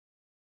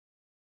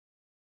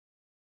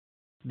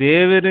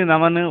ದೇವರು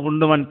ನಮ್ಮನ್ನು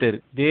ಉಂಡು ಮಾಡ್ತೇರು.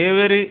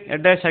 ದೇವರು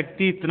ಎಡ್ಡ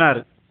ಶಕ್ತಿ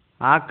ಇತ್ತಿನಾರು.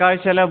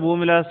 ಆಕಾಶಲ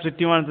ಭೂಮಿಲ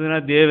ಸೃಷ್ಟಿ ಮಾಡ್ತಿನ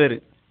ದೇವರು.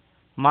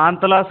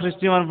 ಮಾಂತಲ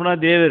ಸೃಷ್ಟಿ ಮಾಡ್ಪುಣ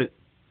ದೇವರು.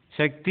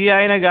 ಶಕ್ತಿ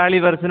ಆಯ್ನ ಗಾಳಿ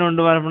ಬರ್ಸನ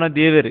ಉಂಡು ಮಾಡ್ಪುಣ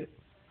ದೇವರು.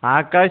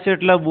 ಆಕಾಶ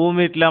ಇಟ್ಲ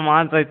ಭೂಮಿ ಇಟ್ಲ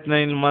ಮಾಂತ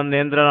ಇತ್ತಿನ ಮಂದ್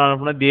ಯಂತ್ರ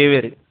ಮಾಡ್ಪುಣ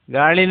ದೇವರು.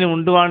 ಗಾಳಿని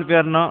ಉಂಡು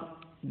ಮಾಡ್ಪೇರ್ನೋ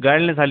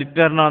ಗಾಳಿని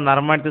ಸಲಿಪೇರ್ನೋ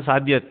ನರ್ಮಣಿತ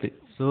ಸಾಧ್ಯತೆ.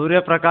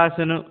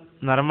 ಸೂರ್ಯಪ್ರಕಾಶನು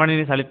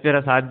ನರ್ಮಣಿని ಸಲಿಪೇರ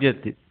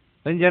ಸಾಧ್ಯತೆ.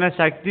 ಒಂಜನ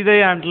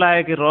ಶಕ್ತಿದಯ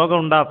ಅಂಟ್ಲಾಯಕ್ಕೆ ರೋಗ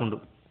ಉಂಡಾಪುಂಡು.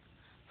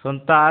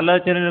 ಸ್ವಂತ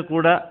ಆಲೋಚನೆಯನ್ನು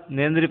ಕೂಡ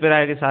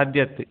ನಿಯಂತ್ರಿಪೇರಾಯಕ್ಕೆ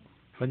ಸಾಧ್ಯತೆ.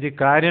 ಒಂಜಿ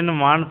ಕಾರ್ಯನು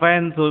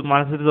ಮಾನ್ಪಾಯನ್ನು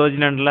ಮನಸ್ಸು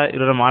ತೋಜಿನಂಟ್ಲ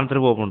ಇರೋರ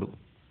ಮಾನಸರಿಗೆ ಹೋಗ್ಕೊಂಡು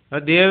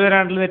ದೇವರ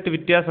ಅಂಟ್ಲ ನೆಟ್ಟು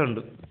ವ್ಯತ್ಯಾಸ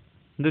ಉಂಡು.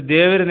 ಇದು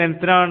ದೇವರು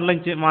ನೆನಪಿನ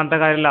ಅಂಟ್ಲ ಮಾಂತ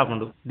ಕಾರ್ಯ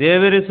ಆಪುಂಡು.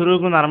 ದೇವರು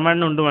ಸುರುಗು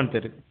ನರ್ಮಣ್ಣು ಉಂಡು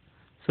ಮಾಡ್ತಾರೆ.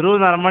 ಸುರುವು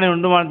ನರ್ಮಣಿ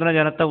ಉಂಡು ಮಾಡ್ತಾನೆ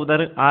ಜನತ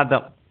ಉದರ್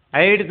ಆದಂ.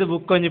 ಐಡಿದು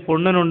ಬುಕ್ ಒಂಜಿ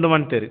ಪೊಣ್ಣನ್ನು ಉಂಡು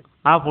ಮಾಡ್ತಾರೆ.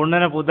 ಆ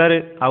ಪೊಣ್ಣನ ಪುದರ್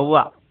ಅವ್ವ.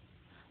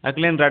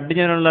 ಅಕ್ಲೇನು ರಡ್ಡು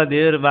ಜನಲ್ಲ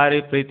ದೇವರು ಬಾರಿ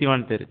ಪ್ರೀತಿ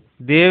ಮಾಡ್ತಾರೆ.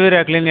 ದೇವರು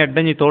ಅಕ್ಲೇನು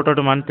ಎಡ್ಡಂಜಿ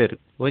ತೋಟೋಟು ಮಾಡ್ತಾರೆ.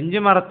 ಒಂಜಿ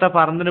ಮರತ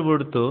ಪರಂದಿನ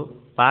ಬಿಡ್ತು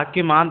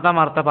ಬಾಕಿ ಮಾಂತ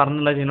ಮರತ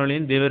ಪರಂದಿಲ್ಲ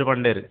ಚಿನ್ನೊಳಿನ ದೇವರು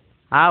ಪಂಡೇರು.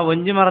 ಆ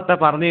ಒಂಜಿ ಮರತ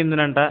ಪರಂದಿ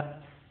ಇಂದಿನಂಟ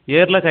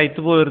ಏರ್ಲ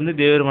ಚೈತು போயிருந்து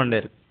ದೇವರು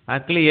ಪಂಡೇರು.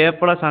 ಅಕ್ಲಿ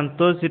ಏಪಳ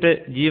ಸಂತೋಷಿತ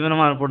ಜೀವನ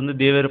ಮಾಡ್ಪೊಂದು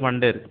ದೇವರು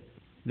ಪಂಡೇರು.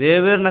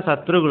 ದೇವರಿನ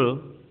ಶತ್ರುಗಳು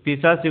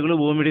ಪಿಸಾಸಿಗಳು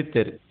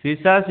ಭೂಮಿಡಿತ್ತೇರು.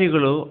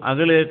 ಪಿಸಾಸಿಗಳು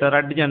ಅಗಲು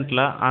ರಡ್ಡು ಜಂಟ್ಲ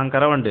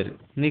ಆಂಕರ ಪಂಡೇರು.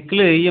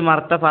 ನಿಕ್ಲು ಈ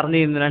ಮರತ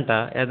ಪರಂದಿ ಇಂದಿನಂಟ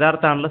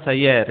ಯಥಾರ್ಥ ಅಂಡ್ಲ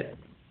ಸಯ್ಯಾರು.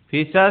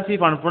 ಪಿಸಾಸಿ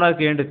ಪಣಪುಣ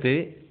ಕೇಂಡಿತು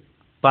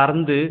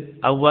ಪರಂದು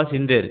ಅವ್ವ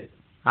ಸಿಂದೇರು.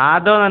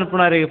 ಆದವ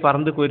ಅನ್ಪುಣರಿಗೆ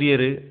ಪರಂದು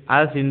ಕೊರಿಯರು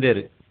ಅದು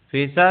ಸಿಂದೇರು.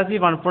 ಪಿಸಾಸಿ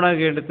ಪಣಪುಣ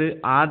ಕೇಂಡಿತು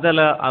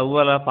ಆದಲ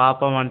ಅವ್ವಲ ಪಾಪ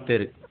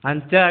ಮಾಡ್ತೇರು.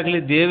 ಅಂಚೆ ಆಗಲಿ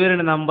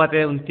ದೇವರನ್ನ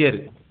ನಂಬತೆ ಉಂತೇರು.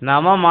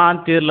 ನಮ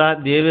ಮಾಂತಿರ್ಲ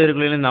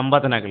ದೇವರುಗಳನ್ನ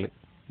ನಂಬತನಾಗಲಿ.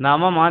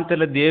 ನಮ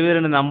ಮಾಂತಿರ್ಲ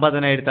ದೇವರನ್ನ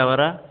ನಂಬತನ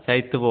ಇಡ್ತಾವರ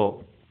ಸೈತು ಪೋ.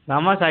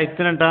 ನಮ್ಮ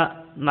ಸೈತನಂಟ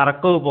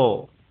ನರಕವು ಪೋ.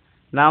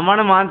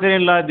 ನಮ್ಮನ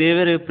ಮಾಂತಿರಲ್ಲ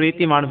ದೇವರು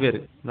ಪ್ರೀತಿ ಮಾಡ್ಬೇರು.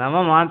 ನಮ್ಮ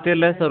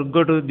ಮಾಂತಿರ್ಲ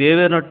ಸ್ವರ್ಗಟು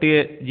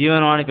ದೇವರನೊಟ್ಟಿಗೆ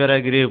ಜೀವನ ಮಾಡಿಪೇರ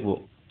ಗಿರಿಯಪು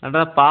ಅಂಟ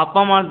ಪಾಪ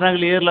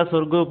ಮಾಡ್ತಾಗಲಿ ಏರ್ಲ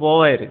ಸ್ವರ್ಗವು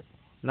ಪೋವಾಯಿರಿ.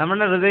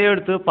 ನಮ್ಮನ್ನ ಹೃದಯ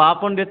ಇಡ್ತು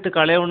ಪಾಪಂಡೆತ್ತು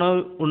ಕಳೆಯವನು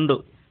ಉಂಡು.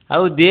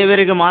 ಅವು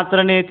ದೇವರಿಗೆ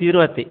ಮಾತ್ರನೇ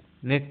ತೀರುವತ್ತೆ.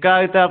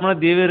 ನೆಕ್ಕಾಯ್ತು ಅಪ್ಪನ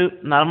ದೇವರು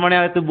ನರ್ಮಣೆ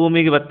ಆಯ್ತು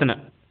ಭೂಮಿಗೆ ಬತ್ತನ.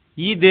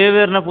 ಈ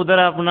ದೇವರನ್ನ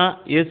ಪುದರಾಪನ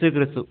ಯೇಸು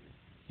ಕ್ರಿಸ್ತು.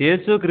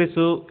 ಯೇಸು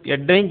ಕ್ರಿಸ್ತು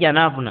ಎಡ್ಡಂಕಿ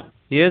ಅನಾಪನ.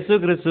 ಯೇಸು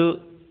ಕ್ರಿಸ್ತು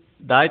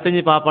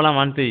ದಾಯ್ತಂಜಿ ಪಾಪಲ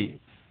ಮಾಡ್ತೀವಿ.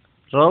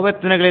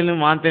 ರೋಗತ್ತಿನಗಳಲ್ಲಿ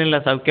ಮಾಂತನಿಲ್ಲ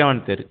ಸೌಖ್ಯ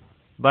ಮಾಡ್ತೇರಿ.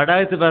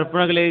 ಬಡಾಯ್ತು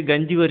ಬರ್ಪಣಗಳಿಗೆ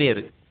ಗಂಜಿ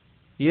ಕೊರಿಯರು.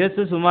 ಯೇಸು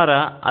ಸುಮಾರ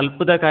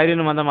ಅಲ್ಪದ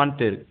ಕಾರ್ಯನು ಮಂದ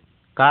ಮಾಡ್ತೇರಿ.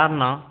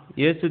 ಕಾರಣ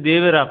ಯೇಸು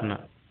ದೇವರಾಪನ.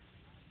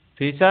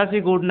 ಪಿಶಾಸಿ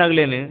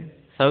ಕೂಡಿನಾಗ್ಲೇನು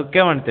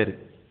ಸೌಖ್ಯ ಮಾಡ್ತೇರಿ.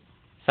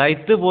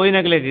 ಸೈತು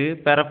போயினங்களுக்கு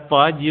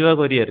பெறப்பா ஜீவ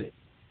கொரியர்.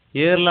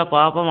 ஏர்ல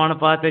பாப்ப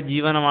மனப்பாத்த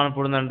ஜீவன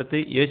மனப்படுந்தது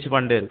ஏசு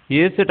பண்டேரு.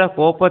 ஏசுட்ட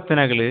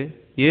கோப்பத்தினಗಳು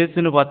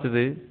ஏசுன்னு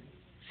பார்த்தது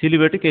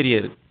சிலுவெட்டு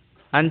கெரியர்.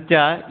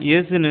 ಅಂಚಾ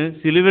ಏಸುನು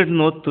ಸಿಲುವೆಟ್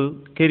ನೋತ್ತು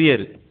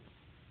ಕೆರಿಯರು.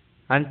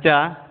 ಅಂಚಾ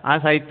ಆ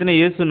ಸೈತಿನ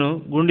ಏಸುನು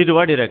ಗುಂಡಿರು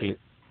ವಾಡಿರಕ್ಲಿ.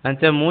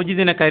 ಅಂಚ ಮೂಜಿ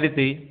ದಿನ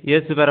ಕರಿತಿ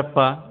ಏಸು ಬೆರಪ್ಪ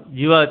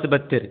ಜೀವ ಹತ್ತು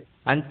ಬತ್ತೇರು.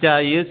 ಅಂಚಾ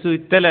ಏಸು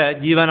ಇತ್ತಲ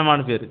ಜೀವನ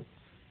ಮಾಡ್ಪೇರು.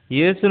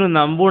 ಏಸುನು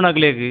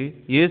ನಂಬೂಣಗ್ಲೇಗೆ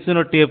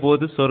ಏಸುನೊಟ್ಟಿಗೆ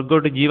ಪೋದು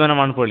ಸ್ವರ್ಗೊಟ್ಟು ಜೀವನ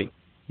ಮಾಡ್ಕೊಳ್ಳಿ.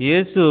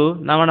 ಏಸು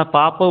ನಮ್ಮನ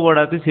ಪಾಪ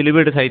ಓಡಾತು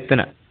ಸಿಲುಬೆಡು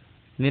ಸೈತನ.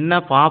 ನಿನ್ನ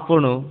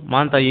ಪಾಪನು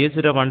ಮಾಂತ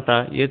ಏಸುರ ಪಂಟ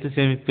ಏಸು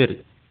ಕ್ಷಮಿಪ್ಪೇರು.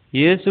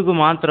 ಏಸುಗೂ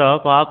ಮಾತ್ರ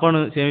ಪಾಪನು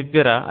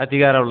ಕ್ಷಮಿಪ್ಪೇರ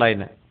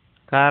ಅಧಿಕಾರವುಳ್ಳಾಯ್ನ.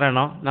 ಕಾರಣ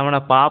ನಮ್ಮನ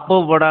ಪಾಪ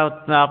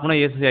ಓಡಾಪನ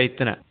ಏಸು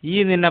ಸೈತನ. ಈ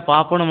ನಿನ್ನ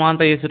ಪಾಪನು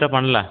ಮಾಂತ ಏಸುಟ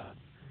ಪಣಲ.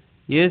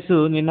 ಏಸು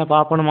ನಿನ್ನ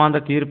ಪಾಪನು ಮಾಂತ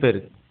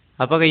ತೀರ್ಪೇರು.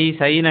 ಅಪಗ ಈ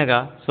ಸೈನಗ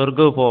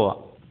ಸ್ವರ್ಗವು ಪೋವ.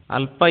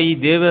 ಅಲ್ಪ ಈ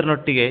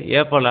ದೇವರನೊಟ್ಟಿಗೆ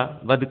ಏಪಲ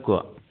ಬದುಕುವ.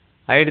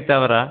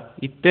 ಐಡ್ತವರ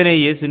ಇತ್ತನೇ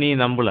ಏಸು ನೀ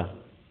ನಂಬುಳ.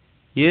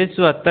 ಏಸು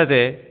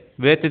ಹತ್ತದೆ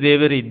ಬೇತ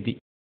ದೇವರು ಇದ್ದಿ.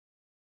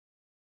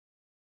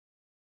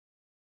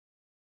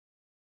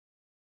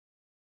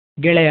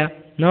 ಗೆಳೆಯ,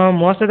 ನಾವು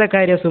ಮೋಸದ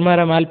ಕಾರ್ಯ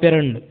ಸುಮಾರ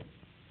ಮಾಲ್ಪೆರುಂಡು.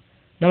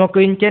 ನಮಕ್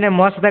ಇಂಚನೆ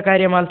ಮೋಸದ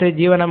ಕಾರ್ಯ ಮಾಲ್ತದೆ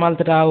ಜೀವನ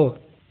ಮಾಲ್ತಟ ಆವು.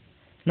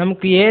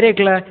 ನಮಕ್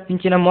ಏರೆಕ್ಲ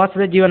ಇಂಚಿನ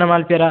ಮೋಸದ ಜೀವನ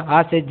ಮಾಲ್ಪೆರ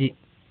ಆಸೆಜ್ಜಿ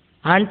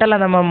ಆಂಟಲ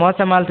ನಮ್ಮ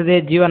ಮೋಸ ಮಾಲ್ತದೆ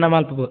ಜೀವನ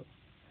ಮಾಲ್ಪು.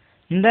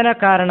 ಇಂದನ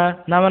ಕಾರಣ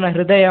ನಮ್ಮನ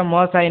ಹೃದಯ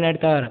ಮೋಸ ಆಯಿ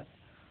ನಡ್ತಾವರ.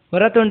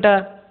 ಹೊರತುಂಟ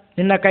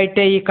ನಿನ್ನ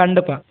ಕೈಟೆ ಈ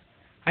ಕಂಡುಪ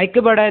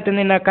ಐಕ್ಯ ಬಡಾಯ್ತು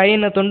ನಿನ್ನ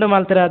ಕೈಯನ್ನು ತುಂಡು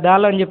ಮಾಲ್ತರ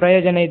ದಾಲೊಂಜಿ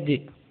ಪ್ರಯೋಜನ ಇದ್ದಿ.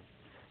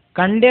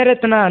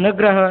 ಕಂಡೇರತನ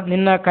ಅನುಗ್ರಹ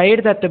ನಿನ್ನ ಕೈ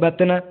ಹಿಡ್ದತ್ತು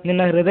ಬತ್ತನ,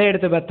 ನಿನ್ನ ಹೃದಯ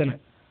ಹಿಡ್ದು ಬತ್ತನ.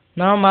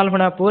 ನಾವು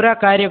ಮಾಲ್ಪಣ ಪೂರಾ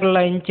ಕಾರ್ಯಗಳ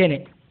ಇಂಚೆನೆ.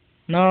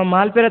 ನಾವು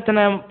ಮಾಲ್ಪಿರತನ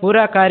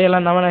ಪೂರಾ ಕಾರ್ಯಲ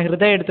ನಮನ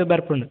ಹೃದಯ ಹಿಡ್ದು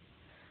ಬರ್ಪುಂಡು.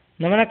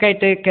 ನಮನ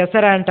ಕೈಟ್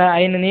ಕೆಸರ ಅಂಟ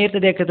ಐನ ನೀರ್ತು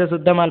ದೆಕ್ಕದು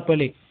ಶುದ್ಧ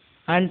ಮಾಲ್ಪೊಲಿ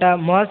ಅಂಟ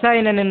ಮೋಸ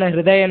ಐನ ನಿನ್ನ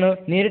ಹೃದಯನು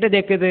ನೀರಿಟ್ಟು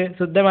ದೆಕ್ಕದು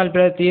ಶುದ್ಧ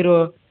ಮಾಲ್ಪಿರ ತೀರು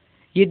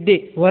ಇದ್ದಿ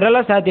ಹೊರಲ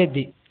ಸಾಧ್ಯ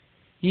ಇದ್ದಿ.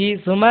 ಈ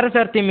ಸುಮಾರು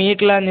ಸರ್ತಿ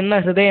ಮೀಟ್ಲ ನಿನ್ನ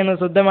ಹೃದಯನು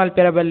ಶುದ್ಧ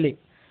ಮಾಲ್ಪಿರ ಬಲ್ಲಿ.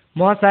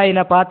 ಮೋಸ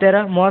ಐನ ಪಾತೆರ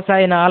ಮೋಸ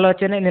ಐನ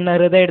ಆಲೋಚನೆ ನಿನ್ನ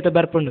ಹೃದಯ ಹಿಡ್ದು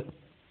ಬರ್ಪುಂಡು.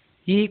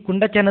 ಈ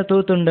ಕುಂಡಚನ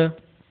ತೂತುಂಡು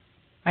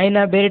ಐನ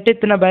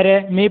ಬೆರಟಿತ್ತಿನ ಬರೆ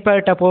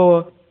ಮೀಪಟ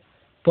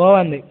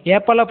పోవంది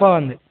ఏపల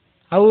పోవంది.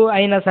 ಅವು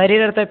ಐನ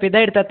ಶರೀರತ ಪಿದ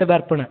ಇಡ್ತತ್ತೆ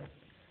ಬರ್ಪುಣ.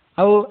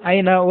 ಅವು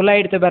ಐನ ಉಲ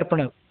ಇಡ್ತು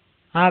ಬರ್ಪುಣ.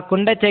 ಆ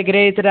ಕುಂಡಚ್ಚ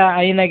ಗಿರೇಯಿತರ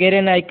ಐನ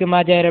ಗೆರೆನ ಐಕ್ಯ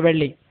ಮಾಜಾಯರ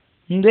ಬೆಳ್ಳಿ.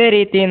 ಇಂದೇ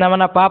ರೀತಿ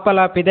ನಮನ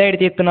ಪಾಪಲ ಪಿದ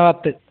ಹಿಡ್ತಿತ್ತು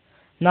ನವತ್ತು.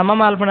 ನಮ್ಮ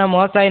ಮಾಲ್ಪುಣ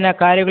ಮೋಸ ಐನ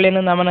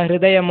ಕಾರ್ಯಗಳೇನು ನಮನ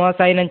ಹೃದಯ ಮೋಸ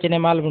ಐನಂಚನೆ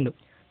ಮಾಲ್ಪುಂಡು.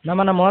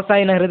 ನಮನ ಮೋಸ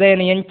ಐನ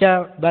ಹೃದಯನು ಎಂಚ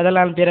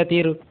ಬದಲಾನ್ಪಿರ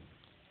ತೀರು.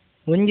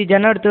 ಒಂಜಿ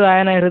ಜನಡ್ತು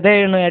ಆಯನ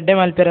ಹೃದಯನು ಎಡ್ಡೆ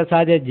ಮಲ್ಪಿರ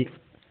ಸಾಧ್ಯಜ್ಜಿ.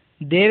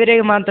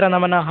 ದೇವರಿಗೆ ಮಾತ್ರ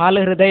ನಮನ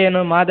ಹಾಲು ಹೃದಯನು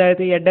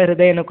ಮಾದಾಯ್ತು ಎಡ್ಡ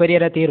ಹೃದಯನು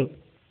ಕೊರಿಯರ ತೀರು.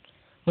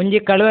 ಒಂಜಿ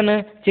ಕಳುವನು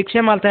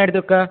ಶಿಕ್ಷೆ ಮಾಲ್ತಾ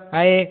ಹಿಡ್ದುಕ್ಕ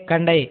ಆಯೆ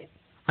ಕಂಡಾಯಿ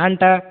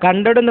ಅಂಟ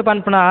ಕಂಡೊಡೊಂದು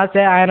ಪನ್ಪುನ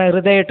ಆಸೆ ఆయన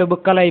ಹೃದಯಟ್ಟು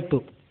ಬುಕ್ಕಲ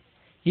ಇಪ್ಪು.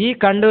 ಈ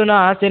ಕಂಡುನ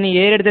ಆಸೆನು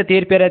ಏರೆಡ್ದು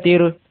ತೀರ್ಪೆರ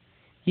ತೀರು.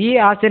 ಈ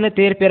ಆಸೆನು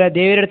ತೀರ್ಪೆರ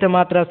ದೇವರೆಡ್ತು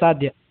ಮಾತ್ರ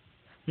ಸಾಧ್ಯ.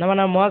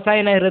 ನಮ್ಮನ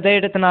ಮೋಸಾಯಿನ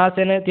ಹೃದಯಡ್ತನ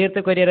ಆಸೆನು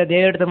ತೀರ್ತು ಕೊರಿಯರ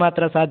ದೇವರೆಡ್ತು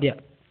ಮಾತ್ರ ಸಾಧ್ಯ.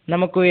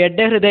 ನಮಕು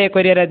ಎಡ್ಡೆ ಹೃದಯ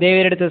ಕೊರಿಯರ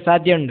ದೇವರೆಡ್ತು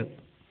ಸಾಧ್ಯ ಉಂಡು.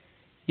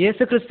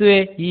 ಯೇಸು ಕ್ರಿಸ್ತುವೇ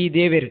ಈ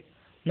ದೇವರು.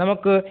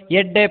 ನಮಕು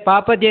ಎಡ್ಡೆ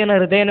ಪಾಪದೇವನ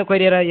ಹೃದಯನು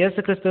ಕೊರಿಯರ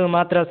ಯೇಸು ಕ್ರಿಸ್ತು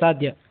ಮಾತ್ರ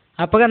ಸಾಧ್ಯ.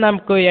 ಅಪ್ಪಗ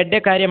ನಮಕು ಎಡ್ಡೆ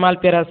ಕಾರ್ಯ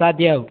ಮಾಲ್ಪೆರ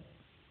ಸಾಧ್ಯ ಅವು.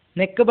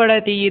 ನೆಕ್ಕು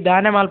ಬಡತಿ ಈ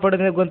ದಾನ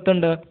ಮಾಲ್ಪಡೋದು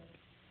ಗೊತ್ತುಂಡು.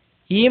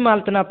 ಈ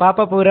ಮಾಲ್ತನ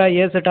ಪಾಪ ಪೂರ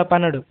ಏಸುಟ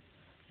ಪನ್ನಡು.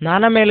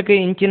 ನಾನ ಮೇಲಕ್ಕೆ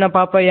ಇಂಚಿನ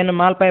ಪಾಪ ಏನು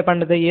ಮಾಲ್ಪಾಯ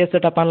ಪಂಡದು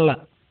ಏಸುಟ ಪನ್ನಲ.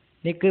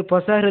 ನಿಕ್ಕು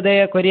ಹೊಸ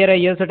ಹೃದಯ ಕೊರಿಯರ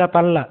ಏಸುಟ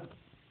ಪನ್ನಲ.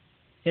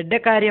 ಎಡ್ಡೆ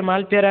ಕಾರ್ಯ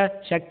ಮಾಲ್ಪ್ಯರ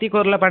ಶಕ್ತಿ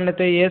ಕೊರ್ಲ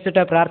ಪಂಡತು ಏಸುಟ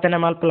ಪ್ರಾರ್ಥನೆ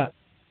ಮಾಲ್ಪಲ.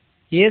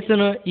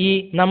 ಏಸುನು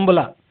ಈ ನಂಬುಲ.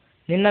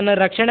 ನಿನ್ನನ್ನು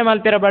ರಕ್ಷಣೆ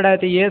ಮಾಲ್ಪ್ಯರ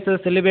ಬಡಾತಿ ಏಸು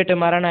ಸಿಲಿಬೇಟು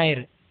ಮರಣ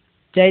ಆಯಿರು.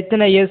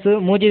 ಚೈತನ್ಯ ಏಸು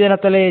ಮೂಜಿ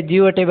ದಿನತಲೆ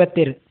ಜೀವಟೆ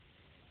ಬತ್ತಿರು.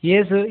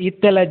 ಏಸು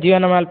ಇತ್ತೆಲ್ಲ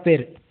ಜೀವನ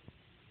ಮಾಲ್ಪೇರು.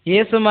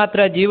 ಏಸು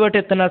ಮಾತ್ರ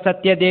ಜೀವಟೆತ್ತನ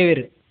ಸತ್ಯ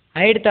ದೇವಿರು.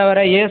 ಐಡ್ತವರ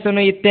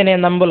ಏಸುನು ಇತ್ತೇನೆ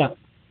ನಂಬುಲ.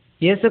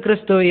 ಯೇಸು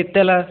ಕ್ರಿಸ್ತು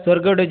ಇತ್ತೆಲ್ಲ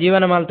ಸ್ವರ್ಗಡು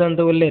ಜೀವನ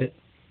ಮಾಲ್ತಂದು ಉಲ್ಲೇರು.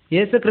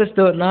 ಯೇಸು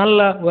ಕ್ರಿಸ್ತು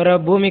ನಾಲ್ಲ ಹೊರ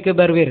ಭೂಮಿಗೆ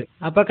ಬರ್ವೀರು.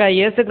 ಅಪಕ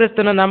ಯೇಸು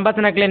ಕ್ರಿಸ್ತನು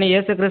ನಂಬತ್ತನಕ್ಲೇನೆ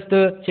ಯೇಸು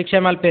ಕ್ರಿಸ್ತು ಶಿಕ್ಷೆ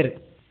ಮಾಲ್ಪೇರು.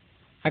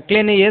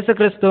 ಅಕ್ಲೇನೆ ಯೇಸು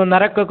ಕ್ರಿಸ್ತು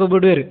ನರಕಕ್ಕೂ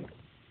ಬಿಡುವಿರು.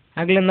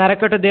 ಆಗ್ಲಿ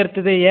ನರಕಟ್ಟು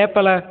ದೇರ್ತದೆ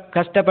ಏಪಲ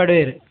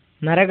ಕಷ್ಟಪಡುವಿರು.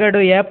 ನರಗಡು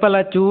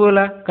ಏಪಲ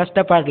ಚೂಲ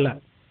ಕಷ್ಟಪಡ್ಲ.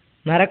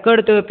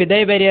 ನರಕಡ್ತು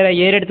ಪಿದೈ ಬರಿಯರ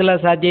ಏರೆಡ್ತಲ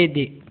ಸಾಧ್ಯ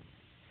ಇದ್ದಿ.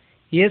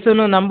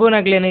 ಯೇಸುನು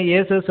ನಂಬುನಗ್ಲೇನೆ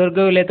ಯೇಸು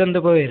ಸ್ವರ್ಗವಿಲೆ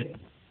ತಂದು ಪೋವಿರು.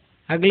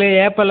 ಅಗ್ಲೆ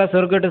ಏಪಲ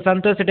ಸ್ವರ್ಗಟ್ಟು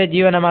ಸಂತೋಷಟೆ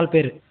ಜೀವನ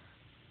ಮಾಲ್ಪೇರು.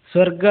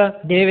 ಸ್ವರ್ಗ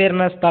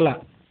ದೇವೇರ್ನ ಸ್ಥಳ.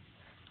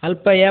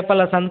 ಅಲ್ಪ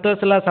ಏಪಲ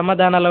ಸಂತೋಷಲ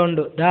ಸಮಾಧಾನಲ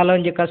ಉಂಡು.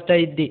 ದಾಲೊಂಜಿ ಕಷ್ಟ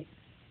ಇದ್ದಿ.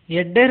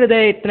 ಎಡ್ಡೆ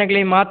ಹೃದಯ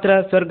ಇತ್ತನಗ್ಲಿ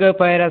ಮಾತ್ರ ಸ್ವರ್ಗ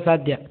ಪೋಯರ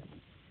ಸಾಧ್ಯ.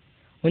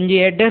 ಒಂಜಿ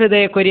ಎಡ್ಡೆ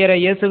ಹೃದಯ ಕೊರಿಯರ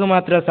ಯೇಸುಗೂ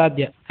ಮಾತ್ರ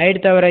ಸಾಧ್ಯ.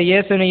 ಐಡ್ತವರ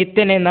ಯೇಸುನು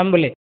ಇತ್ತೇನೆ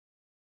ನಂಬುಲೆ.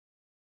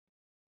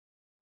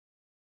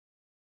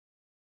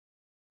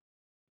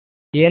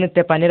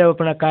 ಏನುತ್ತೆ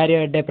ಪನಿರವಪುನ ಕಾರ್ಯ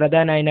ಎಡ್ಡೆ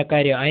ಪ್ರಧಾನ ಆಯ್ನ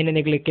ಕಾರ್ಯ ಆಯ್ನ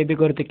ನಿಗ್ಲಿ ಕೆಬಿ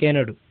ಕೊರತು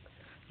ಕೇನೋಡು.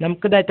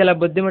 ನಮ್ಕದಾಯ್ತಲ್ಲ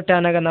ಬುದ್ಧಿಮುಟ್ಟ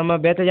ಅನಾಗ ನಮ್ಮ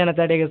ಬೇತ ಜನ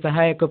ತಡೆಗೆ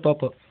ಸಹಾಯಕ್ಕೂ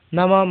ಪೋಪು.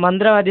 ನಮ್ಮ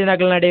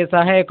ಮಂತ್ರವಾದಿನಗಳ ನಡೆಗೆ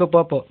ಸಹಾಯಕ್ಕೂ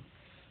ಪೋಪು.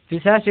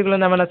 ಪಿಶಾಚಿಗಳು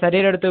ನಮ್ಮನ್ನು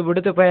ಸರಿಯೆಡ್ತು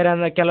ಬಿಡುತು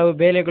ಪೈರ ಕೆಲವು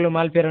ಬೇಲೆಗಳು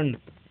ಮಾಲ್ಪೆರುಂಡು.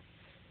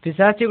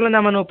 ಪಿಶಾಚಿಗಳು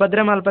ನಮ್ಮನ್ನು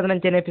ಉಪದ್ರ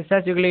ಮಾಲ್ಪದನಂಚೆನೆ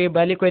ಪಿಶಾಚಿಗಳಿಗೆ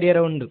ಬಲಿ ಕೊರಿಯರ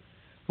ಉಂಡು.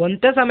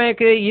 ಒಂತೆ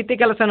ಸಮಯಕ್ಕೆ ಈತಿ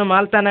ಕೆಲಸನು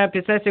ಮಾಲ್ತಾನ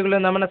ಪಿಶಾಚಿಗಳು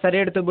ನಮ್ಮನ್ನು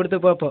ಸರಿಯೆಡ್ತು ಬಿಡುತು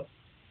ಪೋಪು.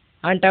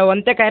 ಅಂಟ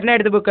ಒಂತೆ ಕರ್ನೆ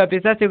ಹಿಡಿದು ಬುಕ್ಕ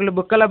ಪಿಶಾಚಿಗಳು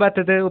ಬುಕ್ಕಲ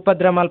ಬತ್ತದು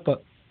ಉಪದ್ರ ಮಾಲ್ಪ.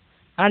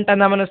 ಅಂಟ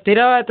ನಮ್ಮನ್ನು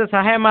ಸ್ಥಿರವಾದ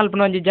ಸಹಾಯ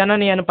ಮಾಲ್ಪನ ಒಂಜಿ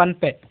ಜನನು ಏನು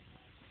ಪನ್ಪೆ.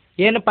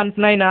 ಏನು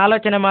ಪನ್ಪನ ಇನ್ನು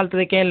ಆಲೋಚನೆ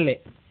ಮಾಲ್ತದೆ ಕೇಳಲೆ.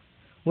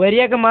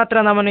 ಒರಿಯಾಗ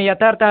ಮಾತ್ರ ನಮ್ಮನ್ನು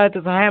ಯಥಾರ್ಥ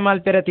ಸಹಾಯ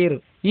ಮಾಲ್ಪೆರ ತೀರು.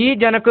 ಈ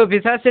ಜನಕ್ಕೂ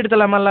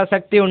ಪಿಶಾಚಿಡ್ತಲ ಮಲ್ಲ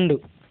ಶಕ್ತಿ ಉಂಡು.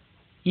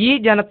 ಈ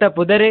ಜನತ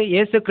ಪುದರೆ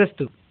ಯೇಸು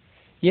ಕ್ರಿಸ್ತು.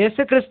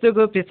 ಯೇಸು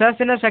ಕ್ರಿಸ್ತುಗೂ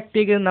ಪಿಶಾಚಿನ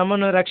ಶಕ್ತಿಗೂ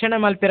ನಮ್ಮನ್ನು ರಕ್ಷಣೆ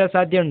ಮಾಲ್ಪೆರ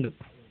ಸಾಧ್ಯ ಉಂಡು.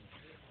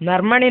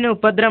 ನರ್ಮಣಿನ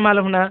ಉಪದ್ರ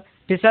ಮಾಲ್ಪನ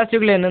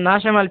ಪಿಶಾಚಿಗಳೇನು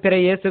ನಾಶ ಮಾಲ್ಪೆರ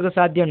ಯೇಸುಗೂ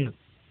ಸಾಧ್ಯ ಉಂಡು.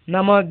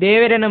 ನಮ್ಮ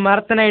ದೇವರೇನು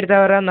ಮರ್ತನ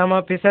ಹಿಡ್ದವರ ನಮ್ಮ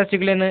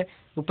ಪಿಶಾಚಿಗಳೇನು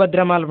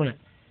ಉಪದ್ರ ಮಾಲ್ಪನ.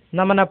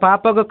 ನಮ್ಮನ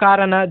ಪಾಪಗೂ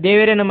ಕಾರಣ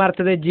ದೇವರೇನು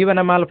ಮರ್ತದೆ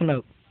ಜೀವನ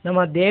ಮಾಲ್ಪನವು.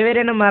 ನಮ್ಮ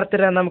ದೇವರೇನು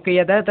ಮರ್ತರ ನಮకు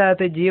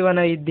ಯಥಾರ್ಥ ಜೀವನ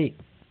ಇದ್ದಿ.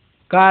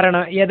 ಕಾರಣ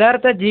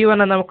ಯಥಾರ್ಥ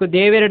ಜೀವನ ನಮకు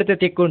ದೇವರೆಡ್ತು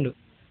ತಿಕ್ಕೊಂಡು.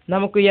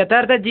 ನಮకు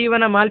ಯಥಾರ್ಥ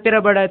ಜೀವನ ಮಾಲ್ಪಿರ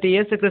ಬಡಾತಿ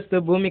ಯೇಸು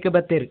ಕ್ರಿಸ್ತು ಭೂಮಿಗೆ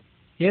ಬತ್ತೇರು.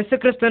 ಯೇಸು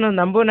ಕ್ರಿಸ್ತನು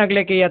ನಂಬು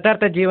ನಗ್ಲೇಕೆ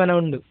ಯಥಾರ್ಥ ಜೀವನ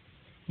ಉಂಡು.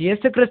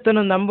 ಯೇಸು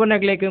ಕ್ರಿಸ್ತನು ನಂಬು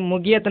ನಗ್ಲೇಕೆ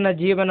ಮುಗಿಯತನ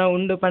ಜೀವನ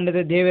ಉಂಡು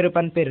ಪಂಡದ ದೇವರು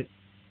ಪನ್ಪೇರು.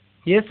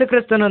 ಯೇಸು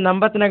ಕ್ರಿಸ್ತನು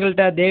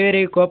ನಂಬತ್ತನಗಲ್ಟ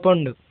ದೇವರಿಗೆ ಕೋಪ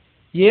ಉಂಡು.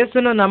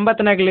 ಯೇಸುನು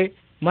ನಂಬತ್ತನಗಲಿ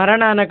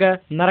ಮರಣ ಅನಗ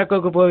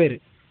ನರಕಕ್ಕೂ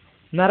ಪೋವಿರು.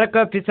 ನರಕ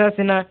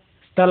ಪಿಶಾಸಿನ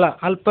ಸ್ಥಳ.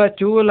 ಅಲ್ಪ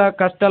ಚೂಲ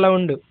ಕಷ್ಟಲ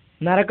ಉಂಡು.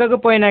 ನರಕಕ್ಕೂ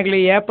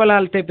ಪೋಯಿನಾಗ್ಲಿ ಏಪಲ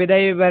ಅಲ್ತೆ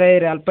ಪಿದೈ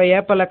ಬರೆಯಿರು. ಅಲ್ಪ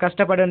ಏಪಲ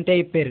ಕಷ್ಟಪಡಂತೆ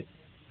ಇಪ್ಪೇರು.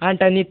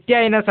 ಅಂಟ ನಿತ್ಯ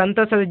అయిన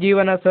ಸಂತೋಷದ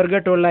ಜೀವನ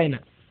ಸ್ವರ್ಗಟ್ಟು ಉಳ್ಳಾಯಿನ.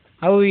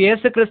 ಅವು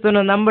ಯೇಸು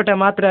ಕ್ರಿಸ್ತನು ನಂಬಟ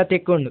ಮಾತ್ರ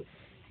ತಿಕ್ಕೊಂಡು.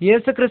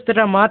 ಯೇಸು ಕ್ರಿಸ್ತಟ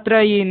ಮಾತ್ರ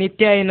ಈ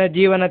ನಿತ್ಯ అయిన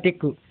ಜೀವನ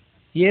ತಿಕ್ಕು.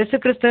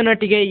 ಯೇಸು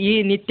ಕ್ರಿಸ್ತನೊಟ್ಟಿಗೆ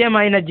ಈ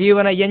ನಿತ್ಯమైన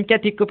ಜೀವನ ಎಂಚ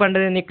ತಿಕ್ಕು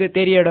ಪಂಡದ ನಿಕ್ಕು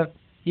ತೆರಿಯಡು.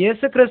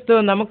 ಯೇಸು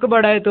ಕ್ರಿಸ್ತು ನಮಕು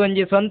ಬಡಾಯಿತು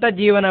ಒಂಜಿ ಸ್ವಂತ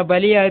ಜೀವನ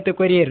ಬಲಿಯಾಯಿತು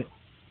ಕೊರಿಯರು.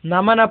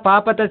 ನಮನ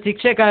ಪಾಪದ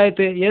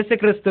ಶಿಕ್ಷೆಗಾಯಿತು ಯೇಸು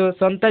ಕ್ರಿಸ್ತು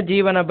ಸ್ವಂತ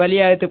ಜೀವನ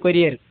ಬಲಿಯಾಯಿತು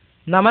ಕೊರಿಯರು.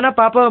 ನಮನ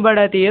ಪಾಪವ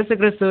ಬಡಾಯಿತು ಯೇಸು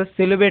ಕ್ರಿಸ್ತು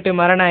ಸಿಲುಬೇಟು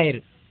ಮರಣ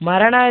ಆಯಿರು.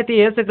 ಮರಣ ಆಯ್ತು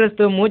ಯೇಸು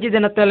ಕ್ರಿಸ್ತು ಮೂಜಿ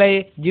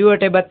ದಿನತ್ತಲೈ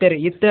ಜೀವಟೆ ಬತ್ತೇರು.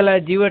 ಇತ್ತೆಲ್ಲ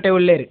ಜೀವಟೆ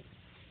ಉಳ್ಳೇರು.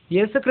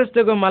 ಯೇಸು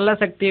ಕ್ರಿಸ್ತುಗೂ ಮಲ್ಲ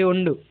ಶಕ್ತಿ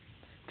ಉಂಡು.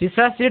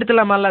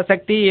 ಪಿಶಾಚಿಡ್ತಲ ಮಲ್ಲ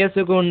ಶಕ್ತಿ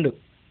ಯೇಸುಗೂ ಉಂಡು.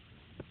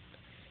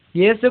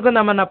 ಯೇಸುಗೂ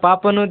ನಮ್ಮನ್ನ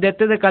ಪಾಪನು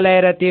ದೆತ್ತದ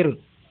ಕಲೆಯರ ತೀರು.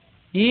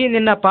 ಈ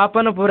ನಿನ್ನ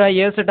ಪಾಪನು ಪೂರ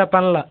ಯೇಸುಟ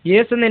ಪನ್ಲ.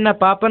 ಯೇಸು ನಿನ್ನ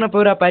ಪಾಪನು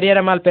ಪೂರ ಪರಿಹಾರ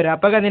ಮಾಲ್ಪೇರು.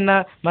 ಅಪಗ ನಿನ್ನ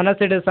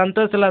ಮನಸ್ಸಿಡು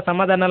ಸಂತೋಷಲ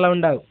ಸಮಾಧಾನಲ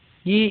ಉಂಡಾವು.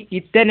 ಈ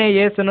ಇತ್ತನೆ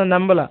ಯೇಸುನು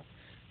ನಂಬುಲ.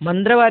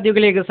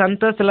 ಮಂತ್ರವಾದಿಗಳಿಗೆ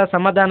ಸಂತೋಷಲ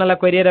ಸಮಾಧಾನಲ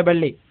ಕೊರಿಯರ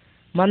ಬಳ್ಳಿ.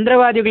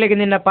 ಮಂತ್ರವಾದಿಗಳಿಗೆ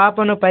ನಿನ್ನ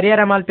ಪಾಪನು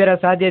ಪರಿಹಾರ ಮಾಲ್ಪೆರ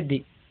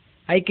ಸಾಧ್ಯದ್ದಿ.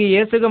 ಐಕಿ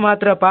ಯೇಸುಗೂ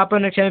ಮಾತ್ರ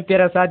ಪಾಪನು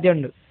ಕ್ಷಮಿಪ್ಯರ ಸಾಧ್ಯ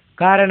ಉಂಡು.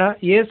 ಕಾರಣ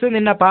ಯೇಸು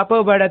ನಿನ್ನ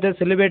ಪಾಪವು ಬಡದು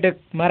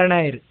ಸಿಲುಬೇಟು ಮರಣ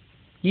ಆಯಿರು.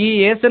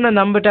 ಈ ಯೇಸುನು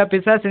ನಂಬುಟ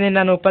ಪಿಶಾಚು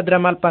ನಿನ್ನನ್ನು ಉಪದ್ರ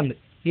ಮಾಲ್ಪಂದು.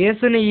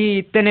 ಯೇಸುನು ಈ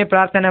ಇತ್ತನೆ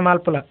ಪ್ರಾರ್ಥನೆ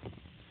ಮಾಲ್ಪುಲ.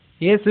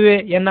 ಯೇಸುವೆ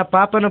ಎನ್ನ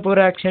ಪಾಪನು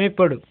ಪೂರ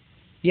ಕ್ಷಮಿಪೊಡು.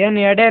 ಏನು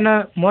ಎಡೇನ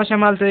ಮೋಸ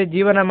ಮಾಲ್ತದೆ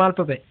ಜೀವನ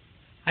ಮಾಲ್ಪಬೆ.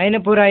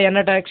 ಐನು ಪೂರ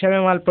ಎನ್ನಟ ಕ್ಷಮೆ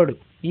ಮಾಲ್ಪೊಡು.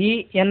 ಈ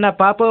ಎನ್ನ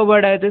ಪಾಪವು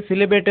ಬಡದು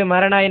ಸಿಲುಬೇಟು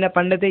ಮರಣ ಆಯ್ನ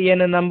ಪಂಡತೆ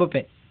ಏನು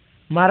ನಂಬುಪೆ.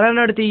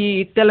 ಮರನೊಡ್ತಿ ಈ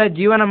ಇತ್ತೆಲ್ಲ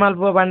ಜೀವನ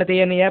ಮಾಲ್ಪುವ ಪಂಡತೆ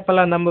ಏನು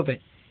ಏಪಲ ನಂಬುಪೆ.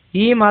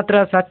 ಈ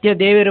ಮಾತ್ರ ಸತ್ಯ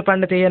ದೇವರು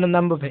ಪಂಡತೆ ಏನು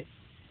ನಂಬುಪೆ.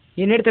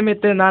 ಇನ್ನಿಡ್ತ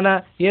ಮಿತ್ತು ನಾನ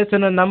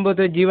ಯೇಸುನು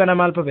ನಂಬುದು ಜೀವನ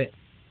ಮಾಲ್ಪುಪೆ.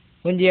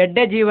 ಒಂಜಿ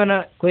ಎಡ್ಡೆ ಜೀವನ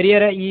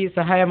ಕೊರಿಯರ ಈ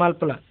ಸಹಾಯ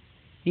ಮಾಲ್ಪುಲ.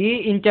 ಈ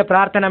ಇಂಚ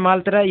ಪ್ರಾರ್ಥನೆ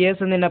ಮಾಲ್ತರ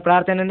ಯೇಸು ನಿನ್ನ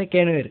ಪ್ರಾರ್ಥನೆಯನ್ನು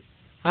ಕೇಳುವಿರು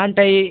ಅಂಟ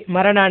ಈ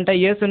ಮರಣ ಅಂಟ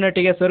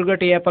ಯೇಸುನೊಟ್ಟಿಗೆ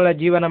ಸ್ವರ್ಗೊಟ್ಟಿ ಏಪಲ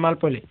ಜೀವನ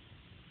ಮಲ್ಪೊಲಿ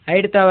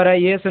ಐಡ್ತವರ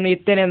ಯೇಸುನು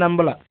ಇತ್ತೇನೆ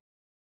ನಂಬಲ.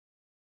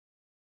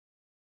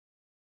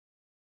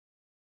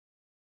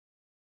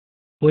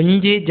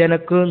 ಒಂಜಿ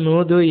ಜನಕ್ಕೂ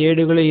 100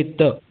 ಏಡುಗಳು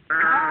ಇತ್ತು.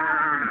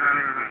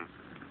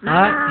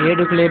 ಆ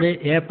ಏಡುಗಳೇನು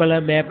ಏಪಲ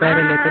ವ್ಯಾಪಾರ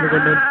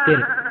ಲೆಕ್ಕಕೊಂಡು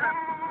ಹೋಗ್ತೀರಿ.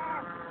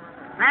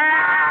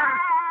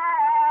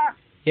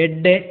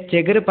 ಎಡ್ಡೆ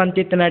ಚೆಗರು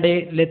ಪಂತಿತ್ತ ನಡೆ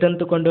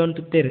ಲೆತಂತುಕೊಂಡು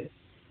ಹೋಗ್ತೀರಿ.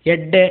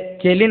 ಎಡ್ಡೆ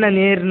ಚೆಲಿನ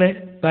ನೀರಿನ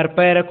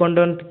ಪರ್ಪಾಯರ ಕೊಂಡು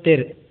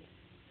ಹೋಗ್ತೀರಿ.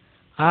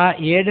 ಆ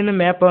ಏಡಿನ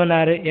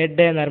ಮೇಪವನಾರು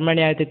ಎಡ್ಡೆ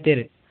ನರ್ಮಣಿ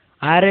ಆಯ್ತಿತ್ತೀರಿ.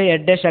 ಆರು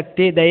ಎಡ್ಡೆ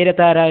ಶಕ್ತಿ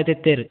ಧೈರ್ಯತಾರ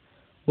ಆಯ್ತಿತ್ತೀರಿ.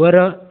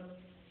 ಒರೋ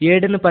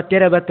ಏಡನ್ನು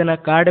ಪತ್ತಿರ ಬತ್ತನ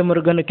ಕಾಡು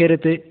ಮುರುಗನ್ನು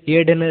ಕೆರಿತು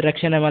ಏಡನ್ನು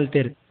ರಕ್ಷಣೆ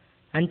ಮಲ್ತೀರಿ.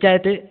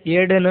 ಅಂಚಾಯ್ತು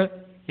ಏಡನ್ನು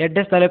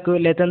ಎಡ್ಡೆ ಸ್ಥಳಕ್ಕೂ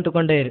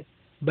ಲೆತಂತುಕೊಂಡೇರಿ.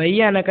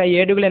 ಬಯ್ಯ ಅನಕ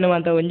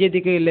ಏಡುಗಳೇನುವಂತ ಒಂಜಿ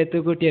ದಿಕ್ಕಿಗೆ ಲೆತ್ತು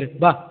ಕೂಟಿರಿ.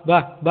 ಬಾ ಬಾ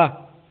ಬಾ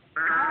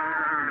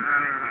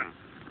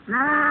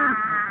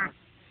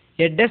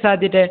ಎಡ್ಡೆ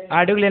ಸಾಧ್ಯತೆ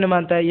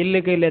ಆಡುಗಳೇನುವಂತ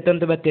ಇಲ್ಲಿಗೆ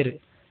ಲೆತ್ತಂತು ಬತ್ತೀರಿ.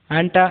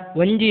 ಅಂಟ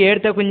ಒಂಜಿ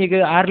ಏಡ್ತ ಕುಂಜಿಗೆ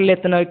 6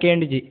 ಲೆತ್ತನ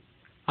ಕೇಂಡಿಜಿ.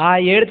 ಆ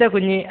ಏಡ್ತ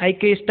ಕುಂಜಿ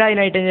ಐಕ್ಕೆ ಇಷ್ಟ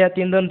ಆಯ್ನ ಐಟಂಜ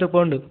ತಿಂದಂತು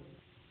ಪೋಂಡು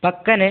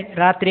ಪಕ್ಕನೆ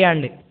ರಾತ್ರಿ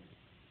ಆಂಡು.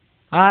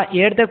 ಆ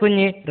ಏಡ್ತ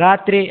ಕುಂಜಿ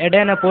ರಾತ್ರಿ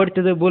ಎಡೆನ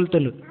ಪೋಡ್ತದು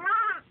ಬೂಲ್ತುಂಡು.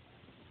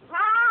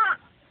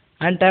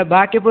 ಅಂಟ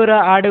ಬಾಕಿ ಪೂರ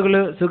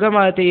ಆಡುಗಳು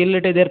ಸುಗಮಾವತಿ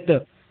ಇಲ್ಲಿಟ್ಟು ದೆರ್ತು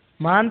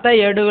ಮಾಂತ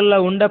ಏಡುಗಳ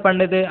ಉಂಡ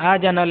ಪಂಡದು ಆ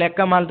ಜನ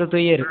ಲೆಕ್ಕ ಮಾಲ್ತು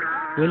ತುಯ್ಯರು.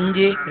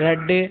 1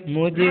 2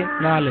 3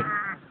 4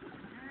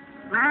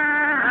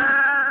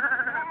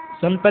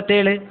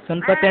 ಸೊನ್ಪತ್ತೇಳು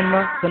ಸೊನ್ಪತ್ತೆಣ್ಣು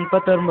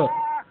ಸೊನ್ಪತ್ತೊಂಬ.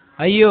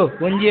 ಅಯ್ಯೋ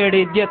ಒಂಜಿ ಏಡು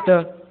ಇದ್ಯತ್ತು.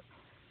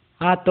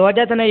 ಆ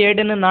ತೋಜತನ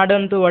ಏಡನ್ನು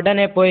ನಾಡಂತು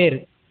ಒಡನೆ ಪೋಯಿರು.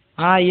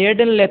 ಆ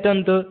ಏಡನ್ನು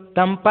ಲೆತ್ತಂತು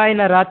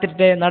ತಂಪಾಯಿನ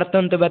ರಾತ್ರಿಟೆ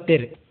ನಡ್ತಂತು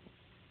ಬತ್ತೀರಿ.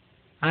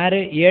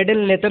 ಆರು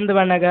ಏಡನ್ನು ಲೆತ್ತಂತು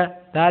ಬಣ್ಣಗ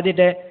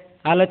ತಾದಿಟೆ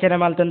ಆಲೋಚನೆ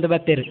ಮಾಡ್ತಂತು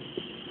ಬತ್ತೀರಿ.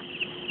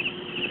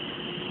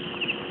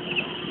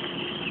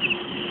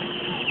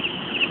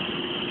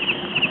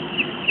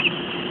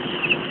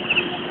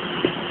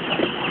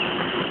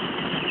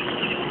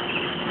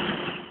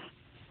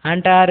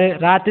 ಅಂಟ ಆರು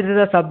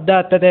ರಾತ್ರಿದ ಶಬ್ದ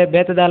ಹತ್ತದೆ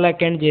ಬೇತದಾಲ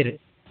ಕೆಣ್ಜೀರಿ.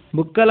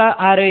 ಬುಕ್ಕಲ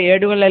ಆರು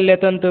ಏಡುಗಳಲ್ಲಿ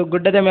ತಂತು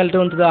ಗುಡ್ಡದ ಮೇಲೆ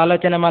ತುಂತದ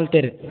ಆಲೋಚನೆ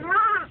ಮಾಡ್ತೀರಿ.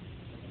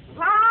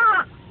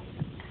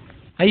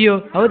 ಅಯ್ಯೋ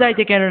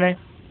ಹೌದಾಯ್ತು ಕೇಳೋಣ.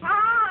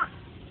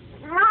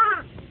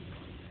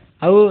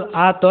 ಅವು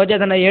ಆ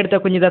ತೋಜದನ ಏಡ್ತ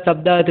ಕುಂಜಿದ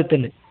ಶಬ್ದ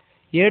ಹತ್ತುತ್ತಂದು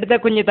ಏಡ್ತ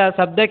ಕುಂಜಿತ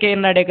ಶಬ್ದಕ್ಕೆ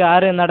ನಡೆಗೆ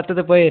ಆರು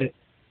ನಡ್ತದ ಪೋಯಿರು.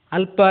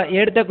 ಅಲ್ಪ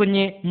ಏಡ್ತ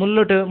ಕುಂಜಿ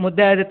ಮುಲ್ಲುಟು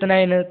ಮುದ್ದೆ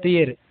ಆದಿತ್ತನಾಯಿನ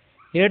ತುಯ್ಯರು.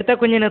 ಏಡ್ತ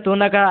ಕುಂಜಿನ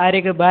ತೂನಕ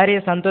ಆರಿಗೆ ಭಾರಿ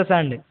ಸಂತೋಷ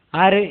ಅಂಡು.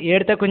 ಆರು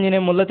ಏಡ್ತ ಕುಂಜಿನ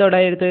ಮುಲ್ಲತೋಡ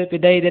ಇಡ್ತು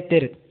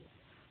ಪಿದಾಯಿದೆತ್ತಿರು.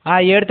 ಆ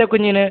ಏಡ್ತ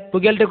ಕುಂಜಿನ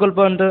ಪುಗೆಲ್ಟು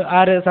ಕುಲ್ಪಂತು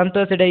ಆರು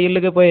ಸಂತೋಷಡೆ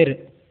ಇಲ್ಲಿಗೆ ಪೋಯಿರು.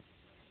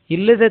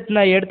 ಇಲ್ಲು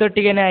ಸತ್ನ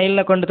ಏಡ್ತೊಟ್ಟಿಗೆನೆ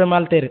ಐಲ್ನ ಕೊಂಡುತು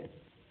ಮಾಲ್ತೇರು.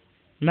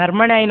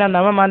 ನರ್ಮಣೆ ಆಯ್ನ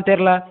ನಮ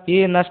ಮಾಂತೇರ್ಲ ಈ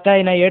ನಷ್ಟ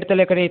ಆಯ್ನ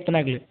ಏಡ್ತಲೆ ಕಡೆ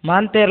ಇತ್ತನಾಗ್ಲಿ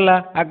ಮಾಂತೇರ್ಲ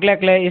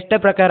ಅಗ್ಲಕ್ಲೆ ಇಷ್ಟ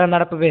ಪ್ರಕಾರ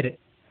ನಡಪಬೇರು.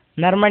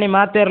 ನರ್ಮಣಿ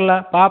ಮಾತೇರ್ಲ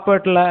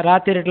ಪಾಪೊಟ್ಲ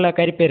ರಾತ್ರಿಟ್ಲ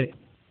ಕರಿಪೇರು.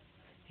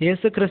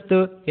 ಯೇಸು ಕ್ರಿಸ್ತು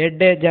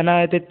ಎಡ್ಡೆ ಜನ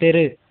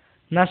ಎತ್ತಿತ್ತೇರು.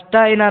 ನಷ್ಟ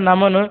ಆಯ್ನ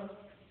ನಮನು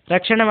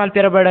ರಕ್ಷಣೆ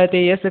ಮಲ್ಪಿರ ಬಡತಿ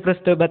ಯೇಸು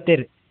ಕ್ರಿಸ್ತು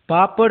ಬತ್ತೀರು.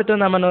 ಪಾಪೊಡ್ತು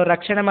ನಮ್ಮನ್ನು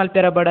ರಕ್ಷಣೆ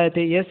ಮಲ್ಪಿರ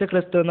ಬಡತಿ ಯೇಸು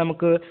ಕ್ರಿಸ್ತು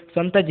ನಮಕು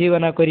ಸ್ವಂತ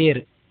ಜೀವನ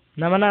ಕೊರಿಯರು.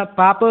 ನಮನ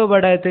ಪಾಪವು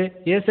ಬಡಾಯ್ತು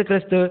ಯೇಸು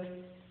ಕ್ರಿಸ್ತು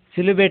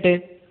ಸಿಲುಬೆಟ್ಟು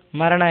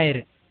ಮರಣ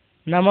ಆಯಿರು.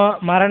 ನಮ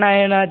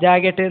ಮರಣಾಯನ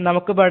ಜಾಗೆಟ್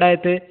ನಮಕು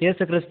ಬಡಾಯ್ತು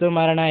ಯೇಸು ಕ್ರಿಸ್ತು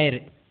ಮರಣ ಆಯಿರು.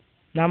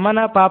 ನಮ್ಮನ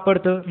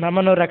ಪಾಪೊಡ್ತು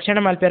ನಮ್ಮನ್ನು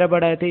ರಕ್ಷಣೆ ಮಲ್ಪಿರ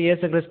ಬಡಾಯ್ತು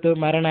ಯೇಸು ಕ್ರಿಸ್ತು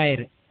ಮರಣ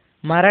ಆಯಿರು.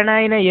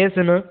 ಮರಣಾಯಿನ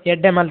ಯೇಸುನು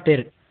ಎಡ್ಡೆ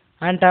ಮಲ್ತೀರು.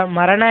 ಅಂಟ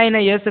ಮರಣಾಯಿನ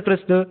ಯೇಸು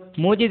ಕ್ರಿಸ್ತು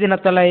 3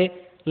 ದಿನತ್ತಲೈ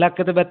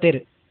ಲಕ್ಕದು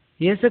ಬತ್ತೀರು.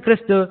 ಯೇಸು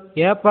ಕ್ರಿಸ್ತು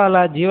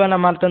ಏಪಾಲ ಜೀವನ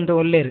ಮಾಲ್ತಂತು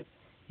ಒಲ್ಲೇರು.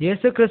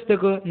 ಯೇಸು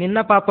ಕ್ರಿಸ್ತುಕು ನಿನ್ನ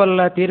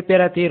ಪಾಪಲ್ಲ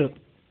ತೀರ್ಪ್ಯರ ತೀರು.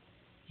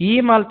 ಈ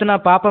ಮಾಲ್ತನ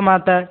ಪಾಪ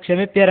ಮಾತ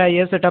ಕ್ಷಮಿಪ್ಯರ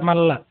ಯೇಸುಟ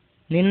ಮಲ್ಲ.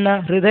 ನಿನ್ನ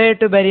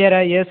ಹೃದಯಟು ಬರಿಯರ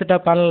ಯೇಸುಟ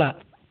ಪಲ್ಲ.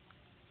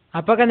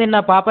 ಅಪಗ ನಿನ್ನ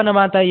ಪಾಪನ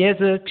ಮಾತ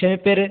ಯೇಸು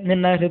ಕ್ಷಮಿಪ್ಯರು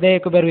ನಿನ್ನ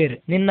ಹೃದಯಕ್ಕೂ ಬರುವಿರು.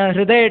 ನಿನ್ನ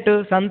ಹೃದಯಟು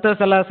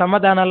ಸಂತೋಷಲ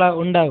ಸಮಾಧಾನಲ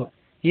ಉಂಡಾವು.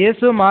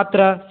 ಯೇಸು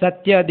ಮಾತ್ರ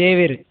ಸತ್ಯ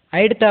ದೇವಿರು.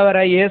 ಐಡ್ತವರ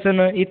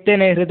ಯೇಸುನು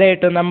ಇತ್ತೇನೆ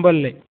ಹೃದಯಟು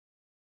ನಂಬೊಲ್ಲೆ.